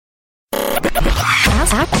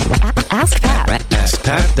Ask Pat.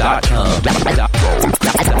 AskPat.com.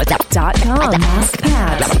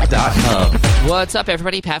 AskPat.com. What's up,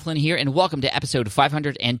 everybody? Pat Flynn here, and welcome to episode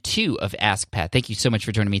 502 of Ask Pat. Thank you so much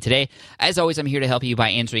for joining me today. As always, I'm here to help you by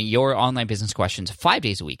answering your online business questions 5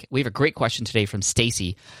 days a week. We have a great question today from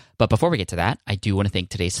Stacy, but before we get to that, I do want to thank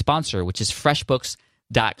today's sponsor, which is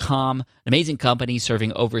FreshBooks.com, an amazing company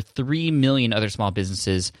serving over 3 million other small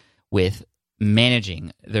businesses with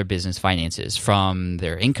managing their business finances, from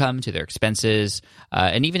their income to their expenses,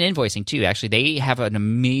 and even invoicing too. Actually, they have an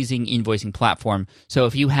amazing invoicing platform. So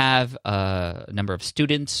if you have a number of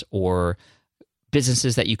students or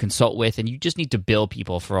businesses that you consult with and you just need to bill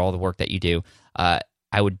people for all the work that you do, I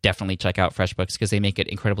would definitely check out FreshBooks because they make it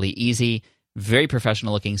incredibly easy, very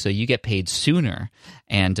professional looking, so you get paid sooner.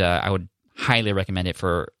 And I would highly recommend it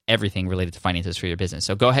for everything related to finances for your business.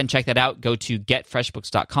 So go ahead and check that out. Go to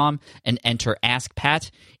getfreshbooks.com and enter Ask Pat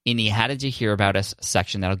in the How Did You Hear About Us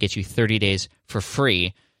section. That'll get you 30 days for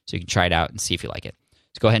free, so you can try it out and see if you like it.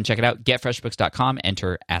 So go ahead and check it out. Getfreshbooks.com,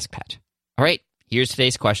 enter Ask Pat. All right, here's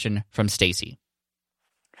today's question from Stacy.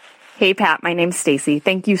 Hey, Pat, my name's Stacy.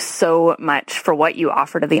 Thank you so much for what you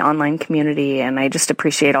offer to the online community, and I just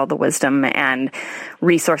appreciate all the wisdom and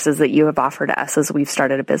resources that you have offered to us as we've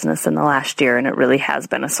started a business in the last year, and it really has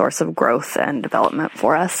been a source of growth and development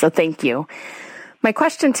for us, so thank you. My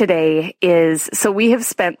question today is, so we have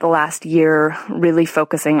spent the last year really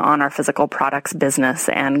focusing on our physical products business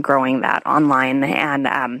and growing that online,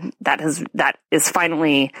 and that is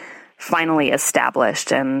finally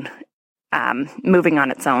established and moving on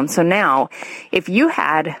its own. So now, if you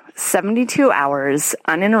had 72 hours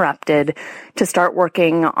uninterrupted to start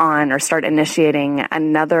working on or start initiating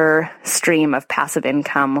another stream of passive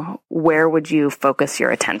income, where would you focus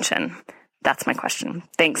your attention? That's my question.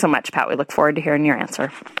 Thanks so much, Pat. We look forward to hearing your answer.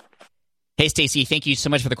 Hey, Stacy, thank you so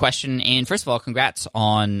much for the question. And first of all, congrats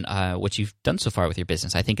on what you've done so far with your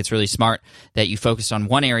business. I think it's really smart that you focused on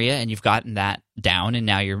one area and you've gotten that down, and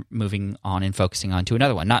now you're moving on and focusing on to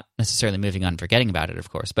another one. Not necessarily moving on and forgetting about it, of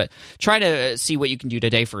course, but try to see what you can do to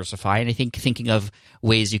diversify. And I think thinking of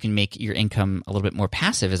ways you can make your income a little bit more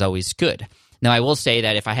passive is always good. Now, I will say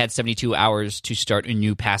that if I had 72 hours to start a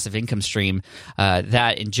new passive income stream,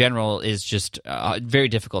 that in general is just very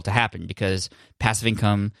difficult to happen, because passive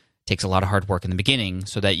income takes a lot of hard work in the beginning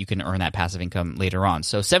so that you can earn that passive income later on.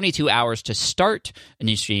 So 72 hours to start a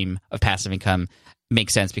new stream of passive income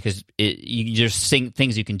makes sense, because there's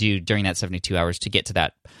things you can do during that 72 hours to get to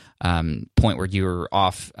that point where you're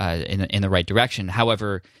off in the right direction.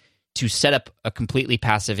 However, to set up a completely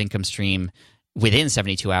passive income stream within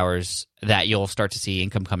 72 hours that you'll start to see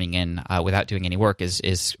income coming in without doing any work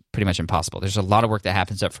is pretty much impossible. There's a lot of work that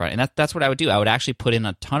happens up front, and that's what I would do. I would actually put in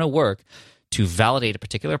a ton of work to validate a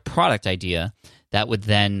particular product idea that would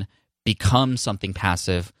then become something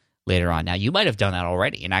passive later on. Now, you might have done that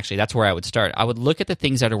already, and actually that's where I would start. I would look at the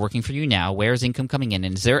things that are working for you now. Where's income coming in?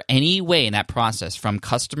 And is there any way in that process, from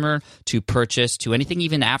customer to purchase to anything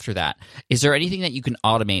even after that, is there anything that you can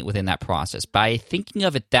automate within that process? By thinking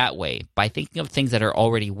of it that way, by thinking of things that are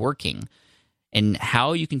already working, and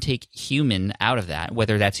how you can take human out of that,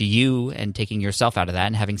 whether that's you and taking yourself out of that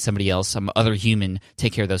and having somebody else, some other human,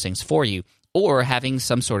 take care of those things for you, or having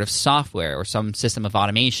some sort of software or some system of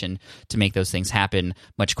automation to make those things happen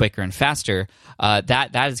much quicker and faster,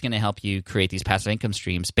 that is going to help you create these passive income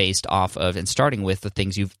streams based off of and starting with the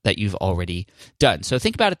things that you've already done. So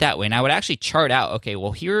think about it that way. And I would actually chart out, okay,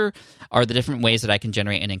 well, here are the different ways that I can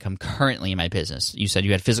generate an income currently in my business. You said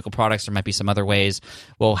you had physical products. There might be some other ways.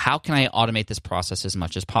 Well, how can I automate this process as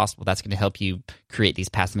much as possible? That's going to help you create these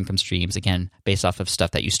passive income streams, again, based off of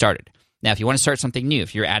stuff that you started. Now, if you want to start something new,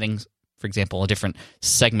 if you're adding, for example, a different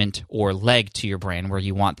segment or leg to your brand where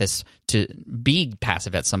you want this to be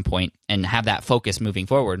passive at some point and have that focus moving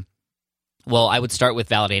forward, well, I would start with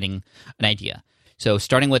validating an idea. So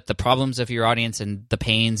starting with the problems of your audience and the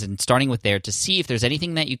pains, and starting with there to see if there's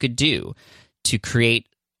anything that you could do to create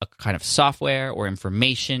a kind of software or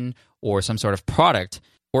information or some sort of product,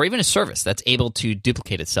 or even a service that's able to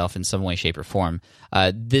duplicate itself in some way, shape, or form.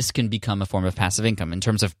 This can become a form of passive income. In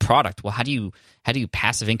terms of product, well, how do you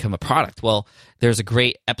passive income a product? Well, there's a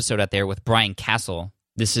great episode out there with Brian Castle.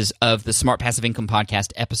 This is of the Smart Passive Income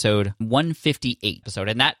Podcast, episode 158.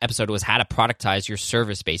 And that episode was how to productize your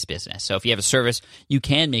service-based business. So if you have a service, you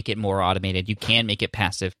can make it more automated. You can make it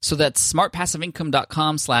passive. So that's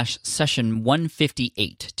smartpassiveincome.com/session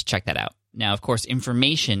 158 to check that out. Now, of course,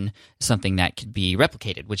 information is something that could be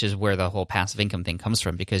replicated, which is where the whole passive income thing comes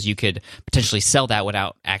from, because you could potentially sell that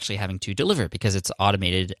without actually having to deliver, because it's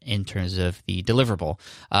automated in terms of the deliverable.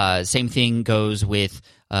 Same thing goes with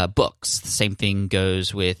books. The same thing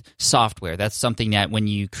goes with software. That's something that when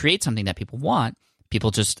you create something that people want,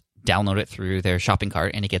 people just download it through their shopping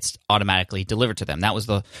cart and it gets automatically delivered to them. That was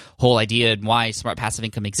the whole idea and why Smart Passive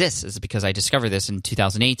Income exists, is because I discovered this in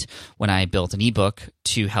 2008 when I built an ebook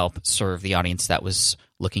to help serve the audience that was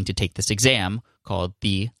looking to take this exam called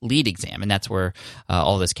the LEAD exam. And that's where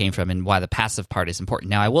all this came from and why the passive part is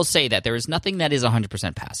important. Now, I will say that there is nothing that is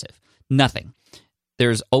 100% passive. Nothing.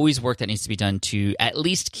 There's always work that needs to be done to at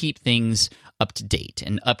least keep things up to date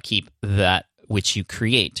and upkeep that which you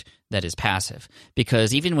create that is passive.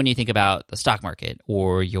 Because even when you think about the stock market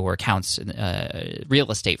or your accounts, real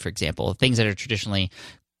estate, for example, things that are traditionally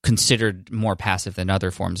considered more passive than other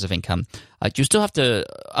forms of income, you still have to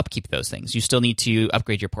upkeep those things. You still need to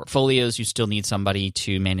upgrade your portfolios. You still need somebody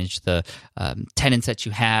to manage the tenants that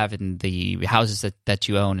you have and the houses that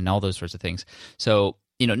you own and all those sorts of things. So,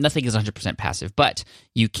 nothing is 100% passive, but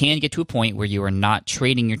you can get to a point where you are not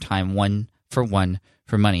trading your time one for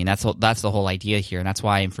money, and that's the whole idea here, and that's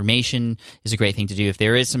why information is a great thing to do. If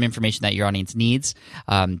there is some information that your audience needs,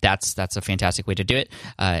 that's a fantastic way to do it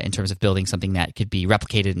in terms of building something that could be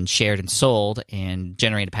replicated and shared and sold and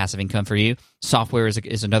generate a passive income for you. Software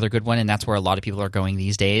is another good one, and that's where a lot of people are going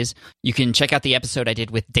these days. You can check out the episode I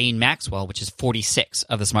did with Dane Maxwell, which is 46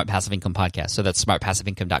 of the Smart Passive Income podcast. So that's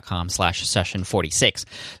smartpassiveincome.com/session 46.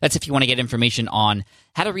 That's if you want to get information on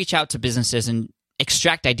how to reach out to businesses and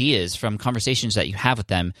extract ideas from conversations that you have with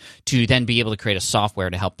them to then be able to create a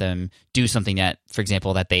software to help them do something that, for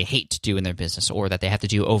example, that they hate to do in their business or that they have to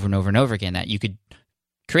do over and over and over again, that you could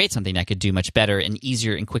create something that could do much better and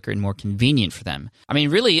easier and quicker and more convenient for them. I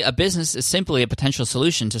mean, really, a business is simply a potential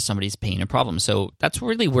solution to somebody's pain and problem. So that's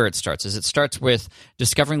really where it starts, is it starts with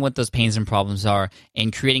discovering what those pains and problems are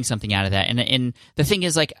and creating something out of that. And the thing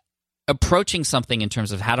is, like, approaching something in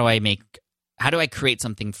terms of how do I create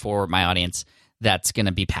something for my audience that's going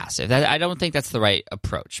to be passive. I don't think that's the right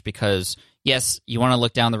approach, because yes, you want to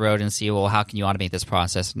look down the road and see, well, how can you automate this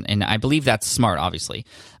process? And I believe that's smart, obviously.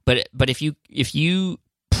 But if you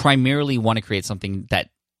primarily want to create something that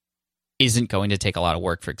isn't going to take a lot of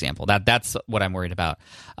work, for example, that's what I'm worried about.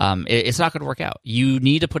 It's not going to work out. You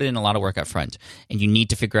need to put in a lot of work up front, and you need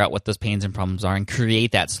to figure out what those pains and problems are and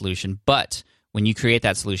create that solution. But when you create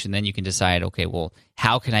that solution, then you can decide, okay, well,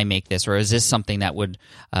 how can I make this? Or is this something that would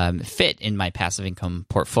fit in my passive income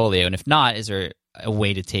portfolio? And if not, is there a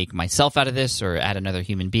way to take myself out of this or add another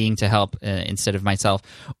human being to help instead of myself,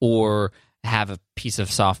 or have a piece of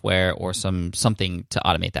software or something to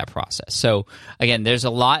automate that process? So again, there's a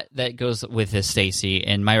lot that goes with this, Stacy,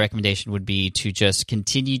 and my recommendation would be to just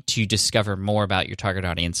continue to discover more about your target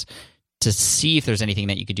audience to see if there's anything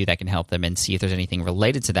that you could do that can help them, and see if there's anything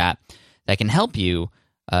related to that can help you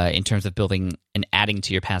in terms of building and adding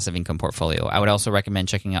to your passive income portfolio. I would also recommend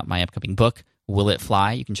checking out my upcoming book, Will It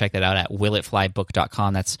Fly? You can check that out at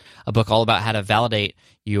willitflybook.com. That's a book all about how to validate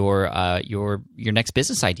your next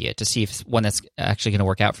business idea to see if it's one that's actually going to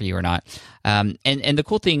work out for you or not. And the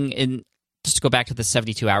cool thing, just to go back to the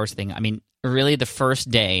 72 hours thing, I mean, really the first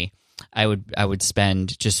day I would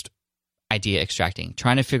spend just idea extracting,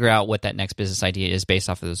 trying to figure out what that next business idea is based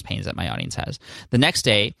off of those pains that my audience has. The next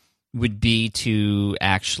day would be to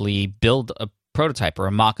actually build a prototype or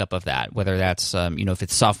a mock-up of that, whether that's if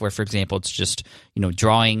it's software, for example, it's just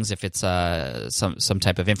drawings. If it's some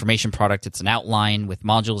type of information product, it's an outline with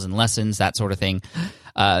modules and lessons, that sort of thing.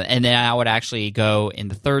 And then I would actually go in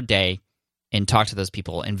the third day and talk to those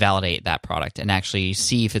people and validate that product and actually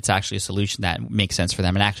see if it's actually a solution that makes sense for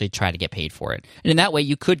them, and actually try to get paid for it. And in that way,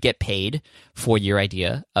 you could get paid for your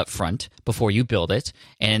idea up front before you build it,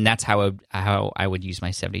 and that's how I would use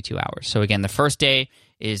my 72 hours. So again, the first day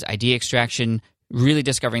is idea extraction, really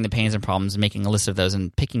discovering the pains and problems, and making a list of those,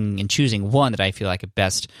 and picking and choosing one that I feel I could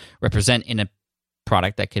best represent in a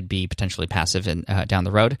product that could be potentially passive and down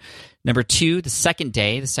the road. Number two, the second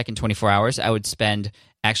day, the second 24 hours, I would spend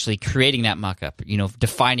actually creating that mock-up,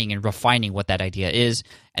 defining and refining what that idea is.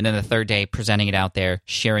 And then the third day, presenting it out there,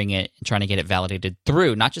 sharing it, and trying to get it validated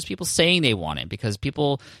through not just people saying they want it, because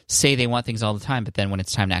people say they want things all the time, but then when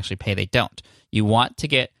it's time to actually pay, they don't. You want to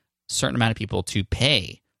get a certain amount of people to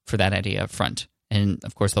pay for that idea up front. And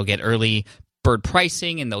of course, they'll get early bird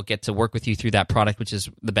pricing, and they'll get to work with you through that product, which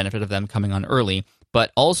is the benefit of them coming on early.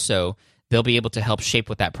 But also, they'll be able to help shape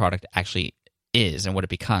what that product actually is and what it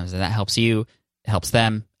becomes. And that helps you, it helps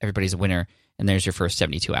them, everybody's a winner, and there's your first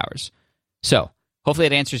 72 hours. So Hopefully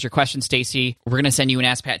that answers your question, Stacy. We're going to send you an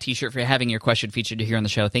Ask Pat t-shirt for having your question featured here on the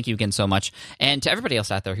show. Thank you again so much. And to everybody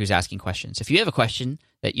else out there who's asking questions, if you have a question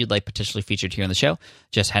that you'd like potentially featured here on the show,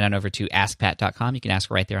 just head on over to askpat.com. You can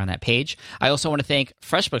ask right there on that page. I also want to thank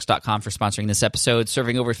FreshBooks.com for sponsoring this episode,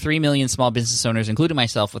 serving over 3 million small business owners, including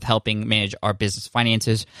myself, with helping manage our business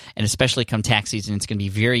finances. And especially come tax season, it's going to be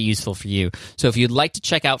very useful for you. So if you'd like to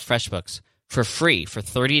check out FreshBooks for free for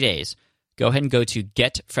 30 days, go ahead and go to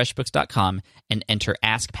getfreshbooks.com and enter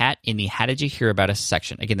Ask Pat in the How Did You Hear About Us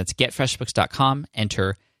section. Again, that's getfreshbooks.com,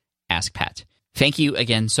 enter Ask Pat. Thank you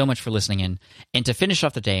again so much for listening in. And to finish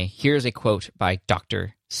off the day, here's a quote by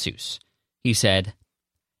Dr. Seuss. He said,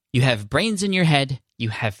 "You have brains in your head, you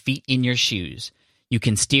have feet in your shoes. You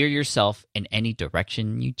can steer yourself in any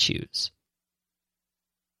direction you choose."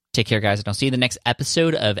 Take care, guys, and I'll see you in the next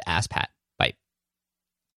episode of Ask Pat.